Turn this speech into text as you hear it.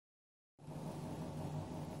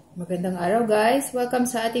Magandang araw guys! Welcome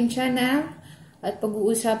sa ating channel at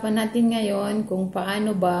pag-uusapan natin ngayon kung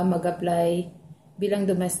paano ba mag-apply bilang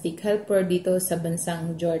domestic helper dito sa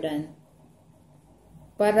bansang Jordan.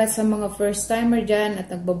 Para sa mga first timer dyan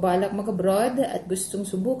at nagbabalak mag-abroad at gustong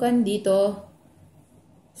subukan dito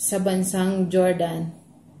sa bansang Jordan.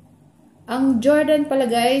 Ang Jordan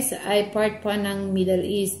pala guys ay part pa ng Middle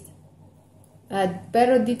East.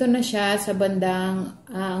 Pero dito na siya sa bandang,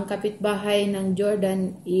 ang kapitbahay ng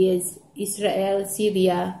Jordan is Israel,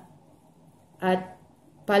 Syria, at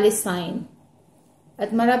Palestine.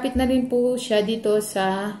 At malapit na rin po siya dito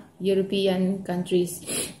sa European countries.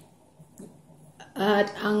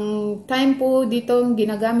 At ang time po dito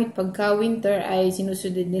ginagamit pagka winter ay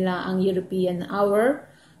sinusunod nila ang European hour.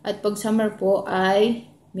 At pag summer po ay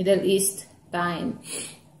Middle East time.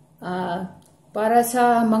 Para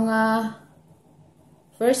sa mga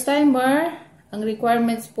first timer, ang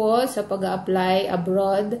requirements po sa pag-apply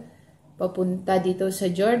abroad papunta dito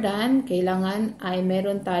sa Jordan, kailangan ay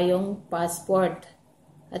meron tayong passport.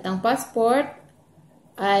 At ang passport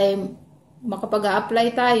ay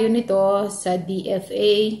makapag-apply tayo nito sa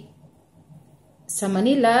DFA sa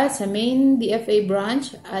Manila, sa main DFA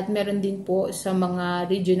branch, at meron din po sa mga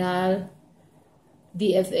regional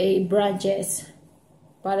DFA branches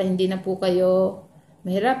para hindi na po kayo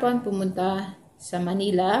mahirapan pumunta sa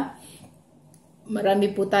Manila. Marami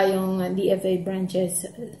po tayong DFA branches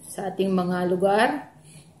sa ating mga lugar.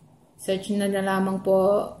 Search na lamang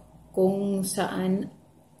po kung saan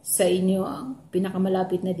sa inyo ang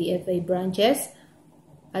pinakamalapit na DFA branches.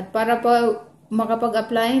 At para po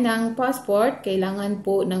makapag-apply ng passport, kailangan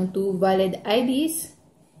po ng 2 valid IDs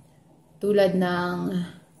tulad ng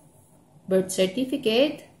birth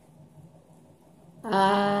certificate,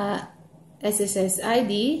 SSS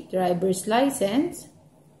ID, driver's license.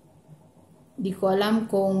 Di ko alam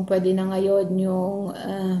kung pwede na ngayon yung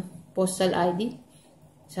postal ID.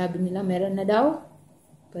 Sabi nila meron na daw.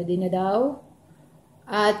 Pwede na daw.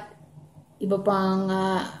 At iba pang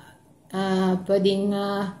pwedeng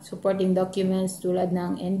supporting documents tulad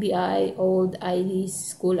ng NBI, old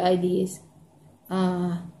IDs, school IDs,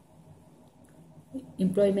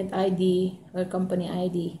 employment ID, or company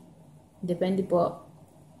ID. Depende po.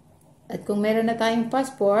 At kung meron na tayong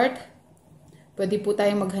passport, pwede po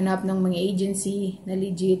tayong maghanap ng mga agency na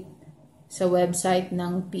legit sa website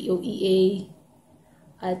ng POEA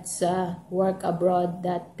at sa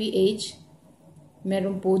workabroad.ph.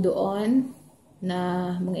 Meron po doon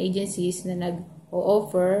na mga agencies na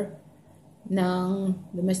nag-o-offer ng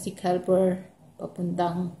domestic helper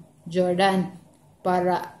papuntang Jordan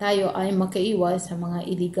para tayo ay makaiwas sa mga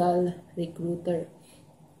illegal recruiter.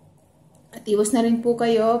 At iwas na rin po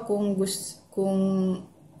kayo kung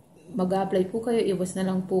mag-apply po kayo, iwas na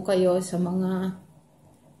lang po kayo sa mga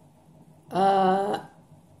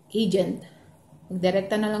agent.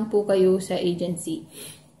 Magdirekta na lang po kayo sa agency.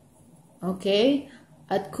 Okay?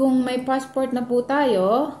 At kung may passport na po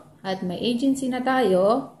tayo at may agency na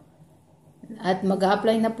tayo at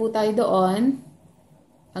mag-apply na po tayo doon,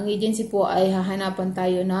 ang agency po ay hahanapan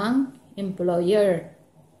tayo ng employer.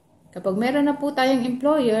 Kapag meron na po tayong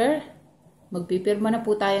employer, magpipirma na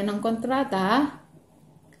po tayo ng kontrata,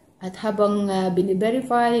 at habang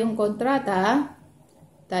bini-verify yung kontrata,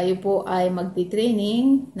 tayo po ay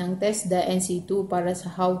magti-training ng TESDA NC2 para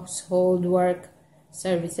sa Household Work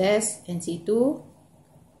Services NC2.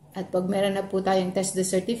 At pag meron na po tayong TESDA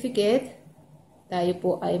certificate, tayo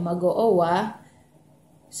po ay mag-OWA.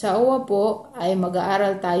 Sa OWA po ay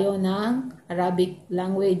mag-aaral tayo ng Arabic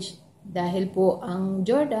language dahil po ang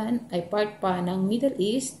Jordan ay part pa ng Middle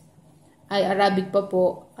East, ay Arabic pa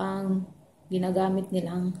po ang ginagamit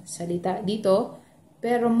nilang salita dito.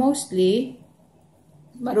 Pero mostly,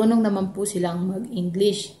 marunong naman po silang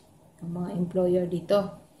mag-English, ang mga employer dito.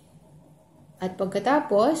 At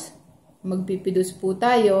pagkatapos, magpipidos po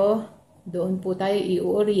tayo, doon po tayo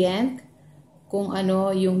i-orient kung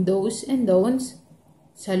ano yung do's and don'ts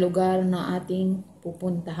sa lugar na ating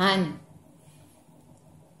pupuntahan.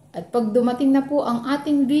 At pag dumating na po ang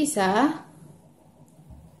ating visa,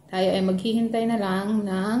 tayo ay maghihintay na lang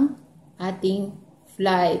ng ating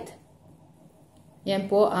flight.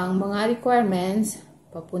 Yan po ang mga requirements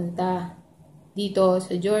papunta dito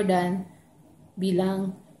sa Jordan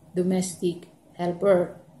bilang domestic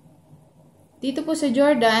helper. Dito po sa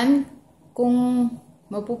Jordan, kung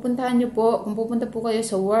mapupuntahan nyo po, kung pupunta po kayo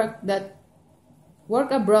sa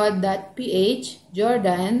workabroad.ph,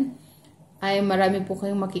 Jordan, ay marami po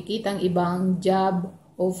kayong makikitang ibang job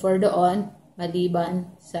offer doon maliban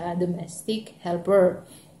sa domestic helper.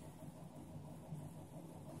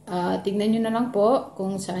 Tignan nyo na lang po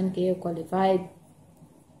kung saan kayo qualified.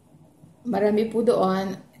 Marami po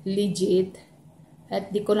doon legit.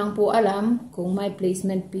 At di ko lang po alam kung may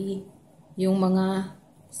placement fee yung mga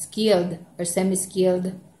skilled or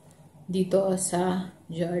semi-skilled dito sa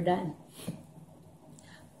Jordan.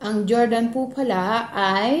 Ang Jordan po pala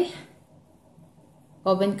ay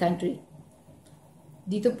open country.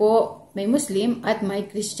 Dito po may Muslim at may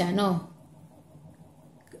Kristiyano.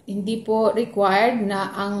 Hindi po required na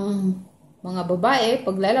ang mga babae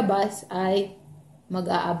paglalabas ay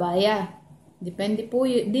mag-aabaya. Depende po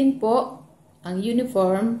din po ang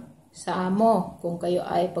uniform sa amo kung kayo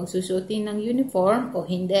ay pagsusutin ng uniform o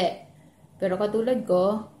hindi. Pero katulad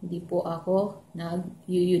ko, hindi po ako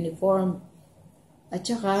nag-uniform. At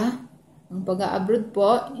saka, ang pag-abroad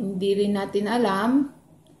po, hindi rin natin alam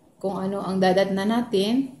kung ano ang dadatnan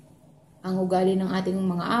natin, ang ugali ng ating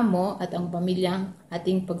mga amo at ang pamilyang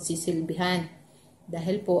ating pagsisilbihan.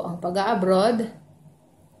 Dahil po ang pag-abroad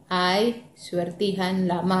ay swertihan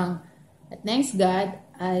lamang. At thanks God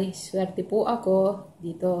ay swerte po ako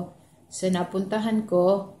dito sa napuntahan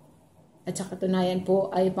ko. At sa katunayan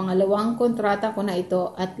po ay pangalawang kontrata ko na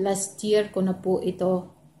ito at last year ko na po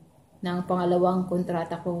ito ng pangalawang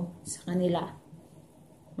kontrata ko sa kanila.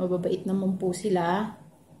 Mababait naman po sila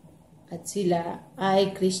at sila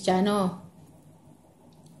ay Kristiyano.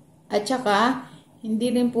 At saka,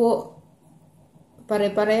 hindi rin po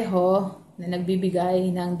pare-pareho na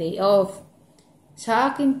nagbibigay ng day off.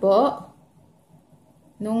 Sa akin po,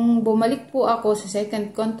 nung bumalik po ako sa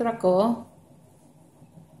second contract ko,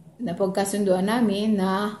 napagkasunduan namin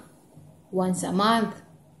na once a month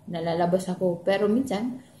nalalabas ako. Pero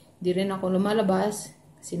minsan, di rin ako lumalabas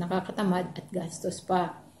kasi nakakatamad at gastos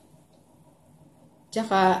pa.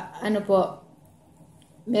 Tsaka,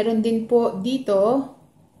 meron din po dito,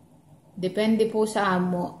 depende po sa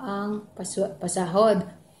amo ang pasahod.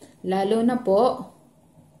 Lalo na po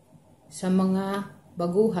sa mga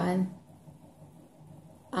baguhan,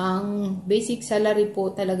 ang basic salary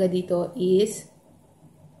po talaga dito is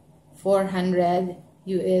 $400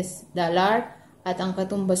 at ang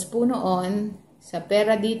katumbas po noon sa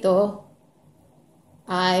pera dito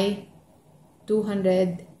ay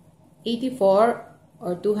 284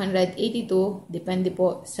 or 282, depende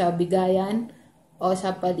po sa bigayan o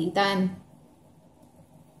sa palitan.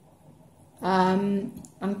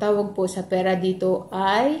 Ang tawag po sa pera dito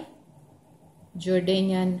ay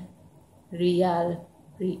Jordanian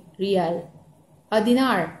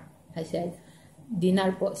dinar. I said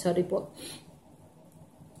dinar po, sorry po.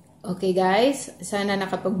 Okay guys, sana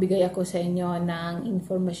nakapagbigay ako sa inyo ng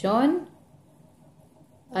informasyon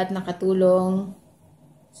at nakatulong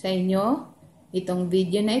sa inyo itong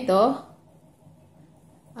video na ito.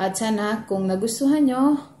 At sana kung nagustuhan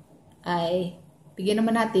nyo ay bigyan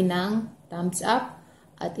naman natin ng thumbs up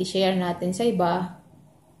at i-share natin sa iba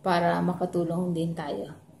para makatulong din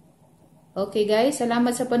tayo. Okay guys,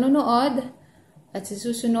 salamat sa panonood at sa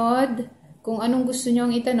susunod, kung anong gusto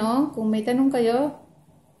nyong itanong, kung may tanong kayo,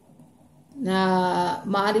 na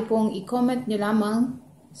maaari pong i-comment nyo lamang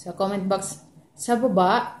sa comment box sa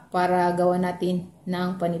baba para gawa natin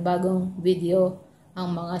ng panibagong video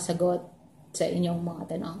ang mga sagot sa inyong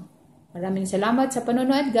mga tanong. Maraming salamat sa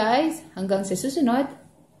panonood guys. Hanggang sa susunod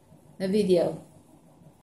na video.